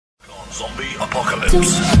Zombie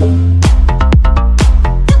apocalypse.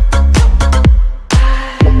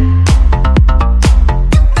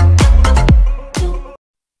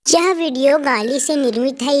 यह video गाली से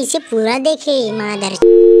निर्मित है, इसे पूरा देखें मादर।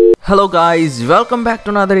 Hello guys, welcome back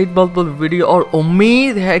to another 8 ball video. और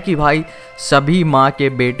उम्मीद है कि भाई सभी माँ के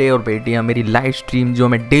बेटे और बेटियाँ मेरी लाइव स्ट्रीम जो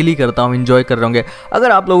मैं डेली करता हूँ एंजॉय कर रहे होंगे।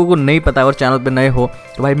 अगर आप लोगों को नहीं पता है और चैनल पे नए हो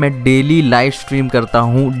तो भाई मैं डेली लाइव स्ट्रीम करता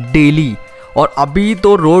हूँ डेली। और अभी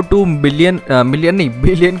तो रोड टू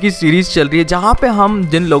बिलियन की सीरीज़ चल रही है, जहाँ पे हम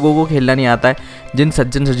जिन लोगों को खेलना नहीं आता है, जिन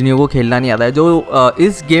सज्जन सज्जनियों को खेलना नहीं आता है, जो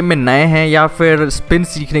इस गेम में नए हैं या फिर स्पिन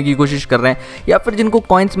सीखने की कोशिश कर रहे हैं, या फिर जिनको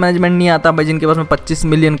कॉइन्स मैनेजमेंट नहीं आता भाई, जिनके पास में 25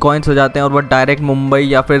 मिलियन कॉइन्स हो जाते हैं और वह डायरेक्ट मुंबई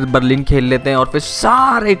या फिर बर्लिन खेल लेते हैं और फिर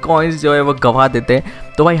सारे कॉइन्स जो है वो गवा देते हैं।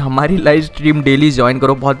 तो भाई हमारी लाइव स्ट्रीम डेली ज्वाइन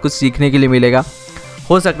करो, बहुत कुछ सीखने के लिए मिलेगा।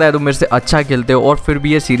 हो सकता है तुम मेरे से अच्छा खेलते हो और फिर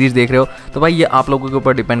भी ये सीरीज़ देख रहे हो, तो भाई ये आप लोगों के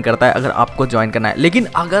ऊपर डिपेंड करता है अगर आपको ज्वाइन करना है। लेकिन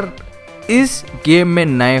अगर इस गेम में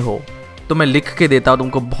नए हो तो मैं लिख के देता हूँ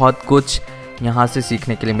तुमको, बहुत कुछ यहाँ से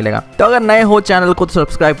सीखने के लिए मिलेगा। तो अगर नए हो चैनल को तो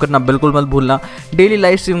सब्सक्राइब करना बिल्कुल मत भूलना। डेली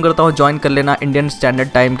लाइव स्ट्रीम करता हूँ, ज्वाइन कर लेना। इंडियन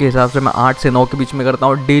स्टैंडर्ड टाइम के हिसाब से मैं 8 से 9 के बीच में करता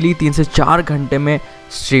हूँ। डेली 3 से 4 घंटे में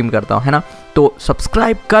स्ट्रीम करता हूँ, है ना। तो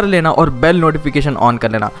सब्सक्राइब कर लेना और बेल नोटिफिकेशन ऑन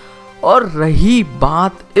कर लेना। और रही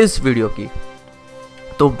बात इस वीडियो की,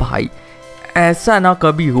 तो भाई ऐसा ना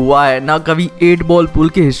कभी हुआ है, ना कभी 8 बॉल पूल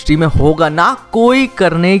की हिस्ट्री में होगा, ना कोई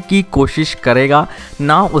करने की कोशिश करेगा,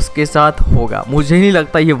 ना उसके साथ होगा। मुझे नहीं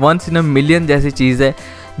लगता ये वंस इन अ मिलियन जैसी चीज़ है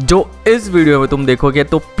जो इस वीडियो में तुम देखोगे।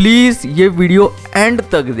 तो प्लीज़ ये वीडियो एंड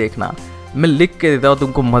तक देखना, मैं लिख के देता हूँ,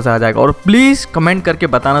 तुमको मज़ा आ जाएगा। और प्लीज़ कमेंट करके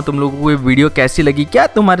बताना तुम लोगों को ये वीडियो कैसी लगी, क्या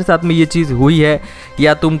तुम्हारे साथ में ये चीज़ हुई है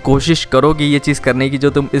या तुम कोशिश करोगे ये चीज़ करने की जो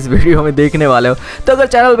तुम इस वीडियो में देखने वाले हो। तो अगर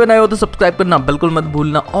चैनल पे नए हो तो सब्सक्राइब करना बिल्कुल मत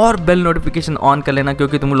भूलना और बेल नोटिफिकेशन ऑन कर लेना,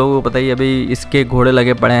 क्योंकि तुम लोगों को पता ही अभी इसके घोड़े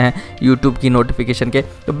लगे पड़े हैं यूट्यूब की नोटिफिकेशन के।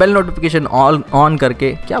 तो बेल नोटिफिकेशन ऑन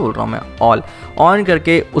करके, क्या बोल रहा हूँ मैं, ऑन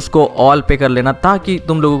करके उसको ऑल पे कर लेना, ताकि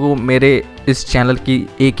तुम लोगों को मेरे इस चैनल की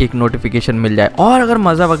एक एक नोटिफिकेशन मिल जाए। और अगर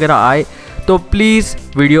मज़ा वगैरह आए तो प्लीज़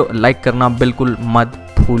वीडियो लाइक करना बिल्कुल मत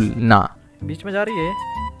भूलना। बीच में जा रही है,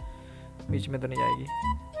 बीच में तो नहीं जाएगी,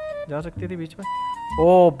 जा सकती थी बीच में।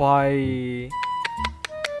 ओ भाई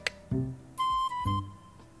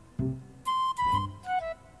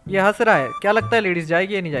ये हंस रहा है, क्या लगता है लेडीज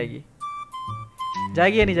जाएगी या नहीं जाएगी?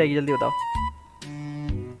 जाएगी या नहीं जाएगी, जल्दी बताओ।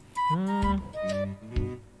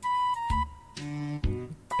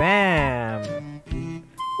 बैम,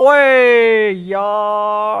 ओए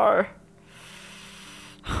यार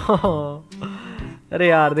अरे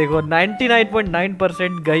यार देखो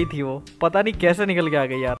 99.9% गई थी वो, पता नहीं कैसे निकल के आ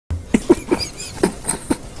गई यार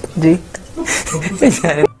जी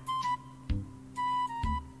पता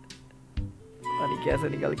नहीं कैसे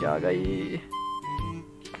निकल के आ गई।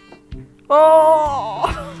 ओ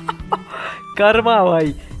कर्मा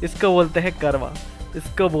भाई, इसको बोलते हैं कर्मा,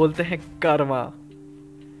 इसको बोलते हैं कर्मा।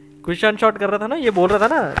 क्वेश्चन शॉट कर रहा था ना, ये बोल रहा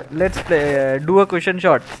था ना let's do a question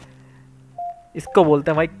shot, इसको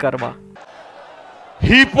बोलते हैं भाई कर्मा।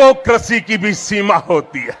 हिपोक्रेसी की भी सीमा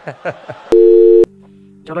होती है।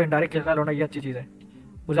 चलो इनडायरेक्ट खेलना लोना, ये अच्छी चीज है।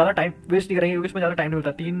 वो ज्यादा टाइम वेस्ट नहीं करेंगे क्योंकि इसमें ज्यादा टाइम नहीं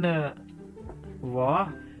मिलता।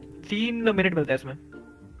 3 मिनट मिलता है इसमें।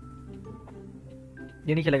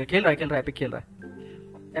 ये नहीं खेलेगा, खेल रहा है एपिक खेल रहा है।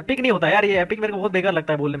 एपिक नहीं होता यार, ये एपिक मेरे को बहुत बेकार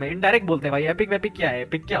लगता है बोलने में। इनडायरेक्ट बोलते हैं भाई। एपिक क्या है?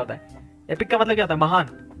 एपिक क्या होता है? एपिक का मतलब क्या होता है? महान।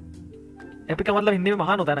 एपिक का मतलब हिंदी में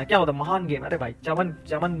महान होता है ना, क्या होता है? महान गेम। अरे भाई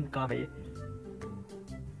चमन कहाँ है ये?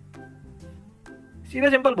 सीधे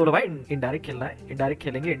सिंपल बोलो भाई, इनडायरेक्ट खेलना है, इनडायरेक्ट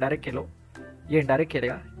खेलेंगे, इनडायरेक्ट खेलो, ये इनडायरेक्ट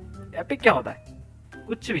खेलेगा। एपिक क्या होता है?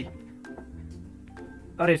 कुछ भी।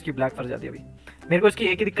 अरे इसकी ब्लैक फंस जाती है अभी। मेरे को इसकी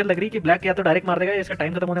एक ही दिक्कत लग रही है कि ब्लैक या तो डायरेक्ट मार देगा, इसका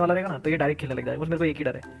टाइम खत्म होने वाला रहेगा ना, तो ये डायरेक्ट खेलने लग जाएगा। बस मेरे को एक ही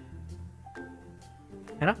डर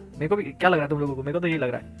है ना। मेरे को भी क्या लग रहा है तुम लोगों को? मेरे को तो यही लग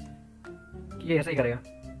रहा है कि ये ऐसा ही करेगा।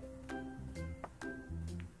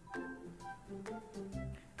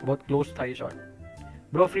 बहुत क्लोज था ये शॉट।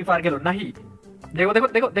 ब्रो फ्री फायर खेलो। नहीं, देखो देखो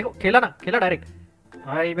देखो देखो, खेला ना, खेला डायरेक्ट।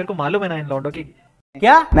 भाई मेरे को मालूम है ना इन लॉन्डो की।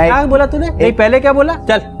 क्या क्या बोला तूने? नहीं पहले क्या बोला?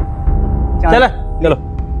 चल चल चलो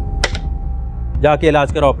जाके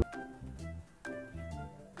इलाज कराओ।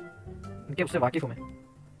 इनके उससे वाकिफ हूं मैं,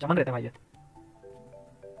 चमन रहते हैं भाई ये।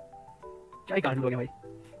 क्या ही कांड लोगे भाई,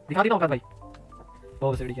 दिखा दी ना औकात भाई।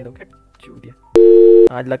 बहुत सीढ़ी के दोगे छूट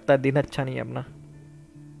दिया। आज लगता है दिन अच्छा नहीं है अपना।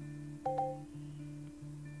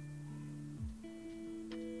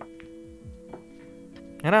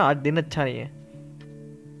 है ना, आज दिन अच्छा नहीं है,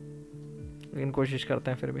 लेकिन कोशिश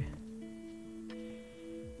करते हैं फिर भी।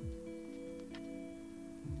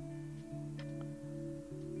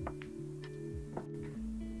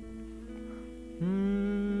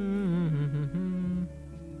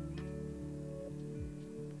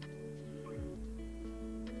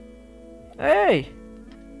 A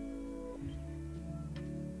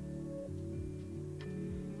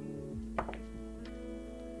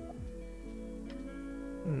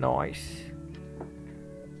nice.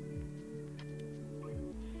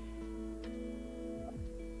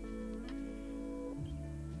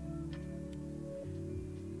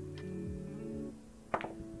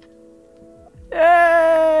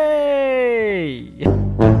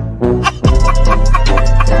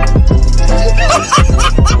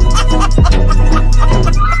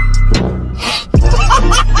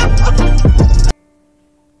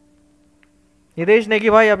 निदेश ने कि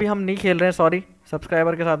भाई अभी हम नहीं खेल रहे हैं, सॉरी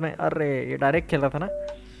सब्सक्राइबर के साथ में। अरे ये डायरेक्ट खेल रहा था ना,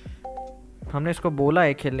 हमने इसको बोला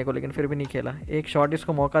है खेलने को लेकिन फिर भी नहीं खेला। एक शॉट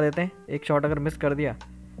इसको मौका देते हैं, एक शॉट अगर मिस कर दिया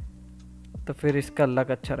तो फिर इसका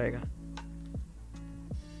लक अच्छा रहेगा।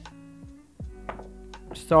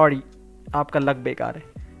 सॉरी आपका लक बेकार है,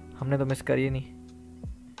 हमने तो मिस करी नहीं।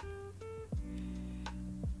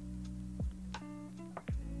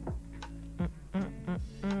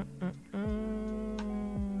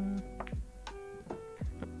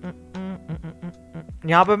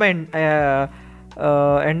 यहाँ पे मैं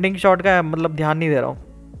एंडिंग शॉट का मतलब ध्यान नहीं दे रहा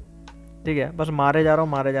हूँ, ठीक है, बस मारे जा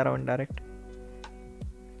रहा हूँ इनडायरेक्ट।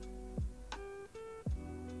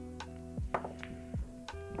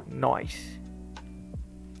 नाइस।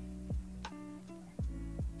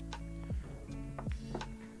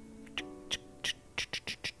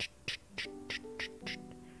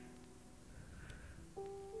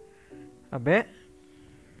 अबे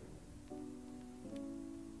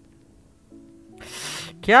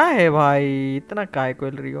क्या है भाई, इतना काय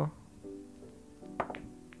कोल रही हो?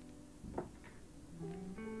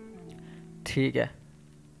 ठीक है,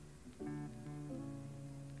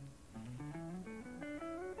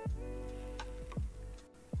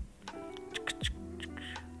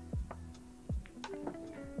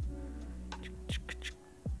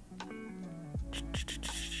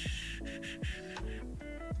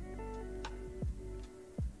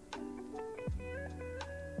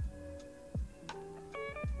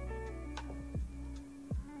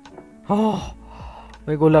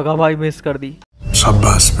 मेरे को लगा भाई मिस कर दी।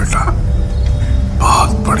 शाबाश बेटा,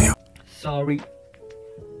 बहुत बढ़िया। सॉरी।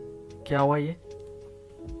 क्या हुआ, ये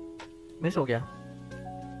मिस हो गया,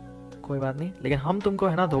 कोई बात नहीं, लेकिन हम तुमको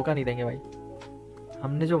है ना धोखा नहीं देंगे भाई।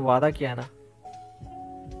 हमने जो वादा किया है ना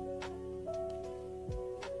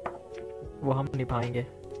वो हम निभाएंगे।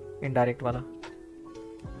 इनडायरेक्ट वाला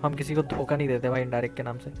हम किसी को धोखा नहीं देते भाई, इनडायरेक्ट के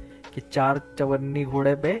नाम से कि 4 चवन्नी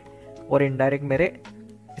घोड़े पे और इनडायरेक्ट मेरे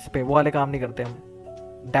इस पे, वो वाले काम नहीं करते हम।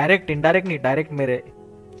 डायरेक्ट इनडायरेक्ट नहीं, डायरेक्ट मेरे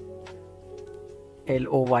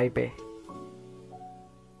LOY पे।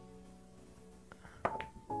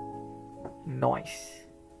 Noise.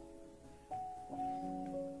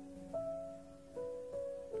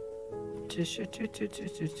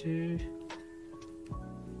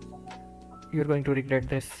 You're going to regret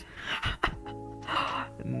this.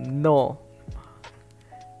 No.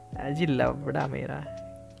 अजी लवड़ा मेरा,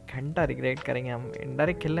 घंटा रिग्रेट करेंगे हम।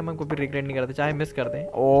 इनडायरेक्ट खेलने में कोई भी रिग्रेट नहीं करते, चाहे मिस कर दें।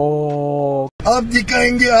 ओ आप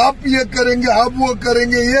दिखाएंगे, आप ये करेंगे, आप वो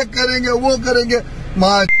करेंगे, ये करेंगे, वो करेंगे।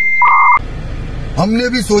 माँ, हमने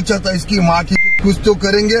भी सोचा था इसकी माँ की कुछ तो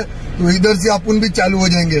करेंगे, तो इधर से अपन भी चालू हो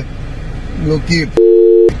जाएंगे। लोग की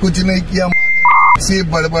कुछ नहीं किया, से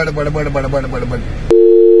बड़बड़ बड़बड़ बड़बड़ बड़बड़।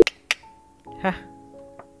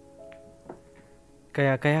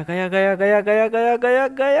 गया गया गया गया गया गया गया गया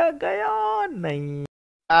गया गया नहीं।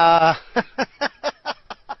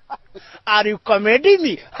 Are you comedy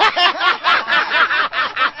me?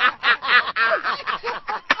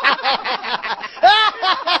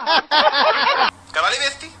 करवाली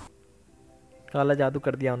बेइज्जती। काला जादू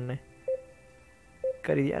कर दिया उनने,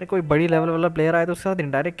 कर दिया। यार कोई बड़ी लेवल वाला प्लेयर आया तो उसके साथ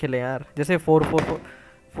इनडायरेक्ट खेले यार, जैसे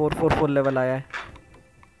 444 लेवल आया है।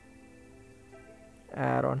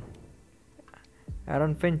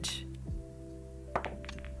 Aaron Finch.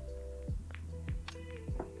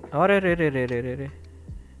 अरे रे रे रे रे रे रे,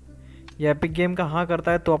 ये एपिक गेम का हाँ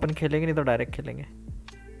करता है तो अपन खेलेंगे, नहीं तो डायरेक्ट खेलेंगे।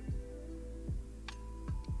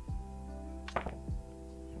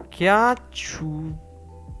 क्या छू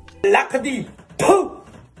लखदीप, थू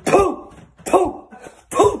थू थू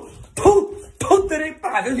थू थू थू तेरे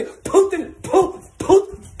पागल, थू तेरे थू थू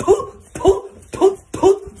थू थू थू थू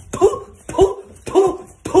थू थू थू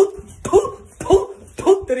थू थू थू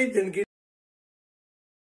थू तेरी जिंदगी।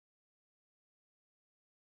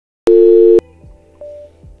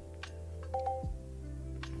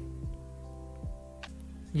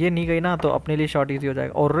 ये नहीं गई ना तो अपने लिए शॉट इजी हो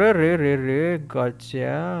जाएगा। और रे रे रे रे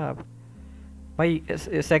गजब भाई।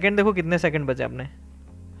 सेकंड देखो कितने सेकंड बचे अपने।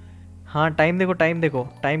 हाँ टाइम देखो, टाइम देखो,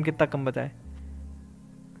 टाइम कितना कम बचा है।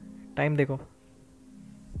 टाइम देखो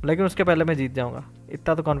लेकिन उसके पहले मैं जीत जाऊंगा,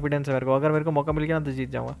 इतना तो कॉन्फिडेंस है मेरे को। अगर मेरे को मौका मिल गया ना तो जीत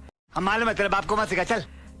जाऊंगा। हम मालूम है तेरे बाप को मत सिखा, चल।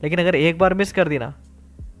 लेकिन अगर एक बार मिस कर दी ना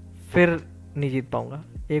फिर नहीं जीत पाऊंगा।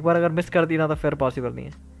 एक बार अगर मिस कर दी ना तो फिर पॉसिबल नहीं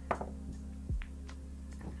है।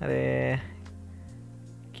 अरे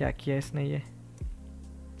क्या किया इसने ये।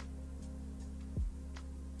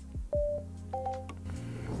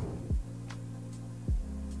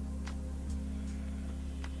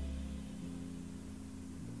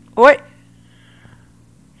 ओए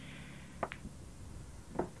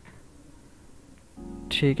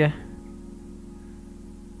ठीक है,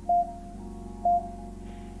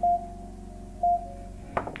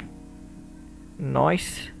 नॉइस।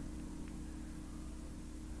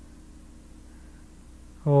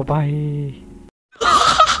 ओ भाई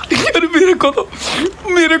यार मेरे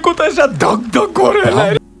को तो ऐसा धक धक हो रहा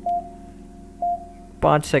है।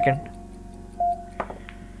 5 सेकंड,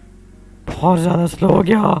 बहुत ज्यादा स्लो हो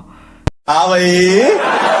गया। हाँ भाई,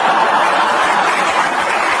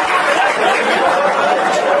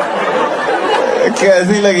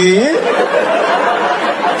 कैसी लगी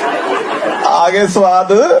आगे स्वाद?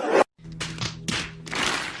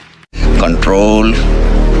 कंट्रोल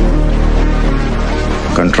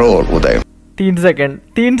कंट्रोल उदय। 3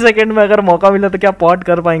 सेकंड में अगर मौका मिला तो क्या पॉट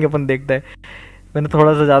कर पाएंगे अपन, देखते हैं। मैंने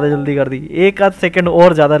थोड़ा सा ज्यादा जल्दी कर दी, एक आध सेकंड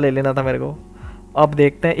और ज्यादा ले लेना था मेरे को। अब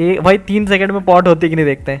देखते हैं एक भाई 3 सेकंड में पॉट होती कि नहीं,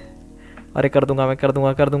 देखते हैं। अरे कर दूंगा मैं, कर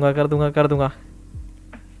दूंगा कर दूंगा कर दूंगा कर दूंगा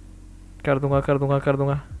कर दूंगा कर दूंगा कर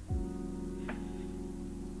दूंगा।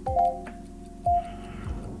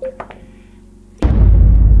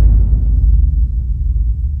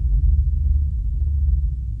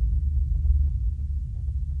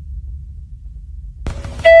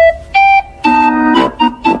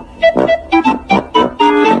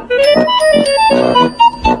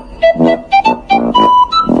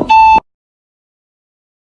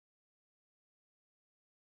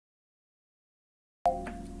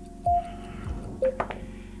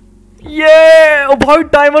 ये ओ भाई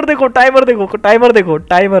टाइमर देखो, टाइमर देखो, टाइमर देखो,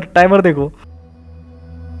 टाइमर देखो।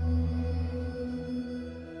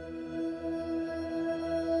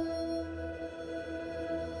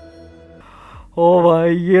 ओ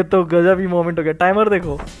भाई ये तो गजब ही मोमेंट हो गया। टाइमर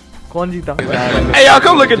देखो, कौन जीता? Hey, y'all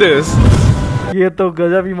come look at this. ये तो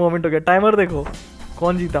गजब ही मोमेंट हो गया। टाइमर देखो,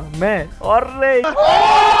 कौन जीता? मैं।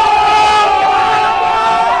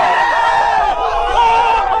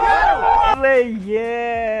 अरे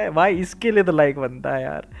ये भाई इसके लिए तो लाइक बनता है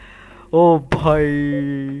यार। ओ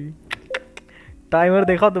भाई टाइमर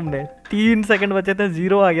देखा तुमने? 3 सेकंड बचे थे,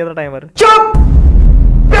 0 आ गया था टाइमर। चुप,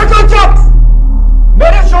 बिल्कुल चुप।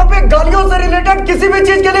 मेरे शो पे गालियों से रिलेटेड किसी भी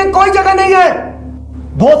चीज के लिए कोई जगह नहीं है।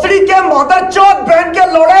 भोसड़ी के मदर चौथ बहन के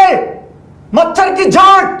लोड़े, मच्छर की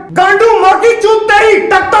झांट, गांडू मोटी चूत तेरी,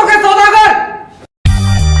 टट्टों के सौदागर।